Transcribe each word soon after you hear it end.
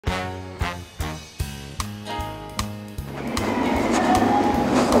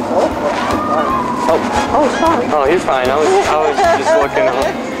Oh, sorry. Oh, you're fine. I was just looking.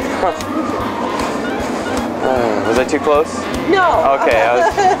 Was I too close? No. Okay, I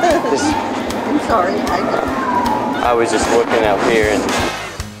was just. I'm sorry. I was just looking up here and.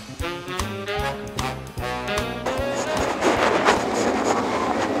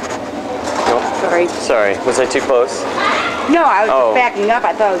 Sorry. Sorry. Was I too close? No, I was just backing up.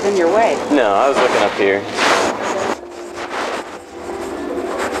 I thought it was in your way. No, I was looking up here.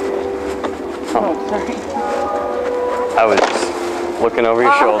 Oh, sorry. I was just looking over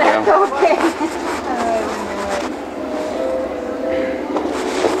your shoulder. That's okay.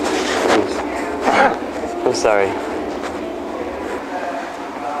 I'm sorry.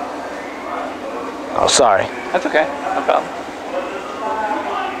 Oh, sorry. That's okay. No problem.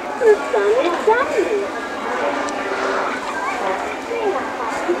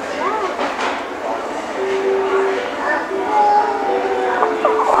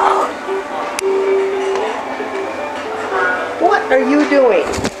 What are you doing?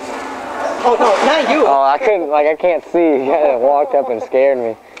 Oh, no, not you. Oh, I can't see. You guys walked up and scared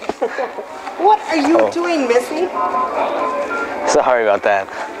me. What are you doing, Missy? Sorry about that.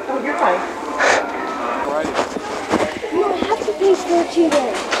 Oh, you're fine. You don't have to pay for it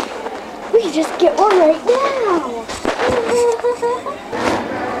today. We can just get one right now.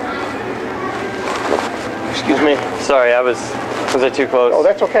 Excuse me. Sorry, was I too close? Oh,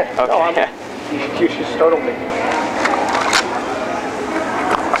 that's okay. Okay. No, you should start over.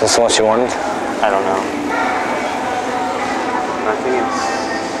 Is this what you wanted? I don't know. I think it's.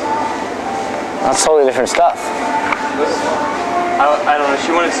 That's totally different stuff. I don't know.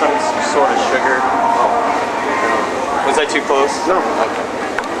 She wanted some sort of sugar. Was I too close? No. Okay.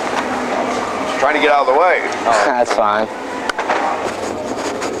 Just trying to get out of the way. Oh. That's fine.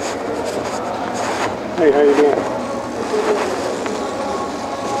 Hey, how you doing?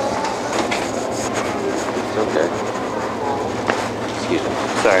 Okay. Excuse me.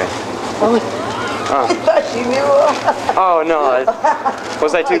 Sorry. I thought you knew. Oh no.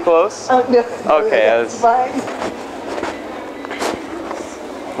 Was I too close? No. Okay. That's fine.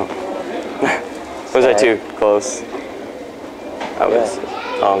 Was I too close? I was.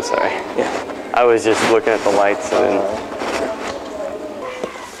 Oh, I'm sorry. Yeah. I was just looking at the lights and then.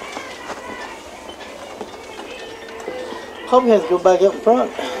 Hope you have to go back up in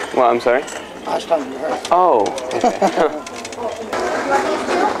front. Well, I'm sorry. I was talking to her. Oh. Okay.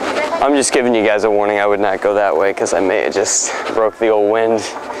 I'm just giving you guys a warning. I would not go that way because I may have just broke the old wind.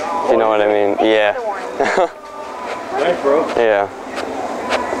 You know what I mean? Yeah. Thanks, bro. Yeah.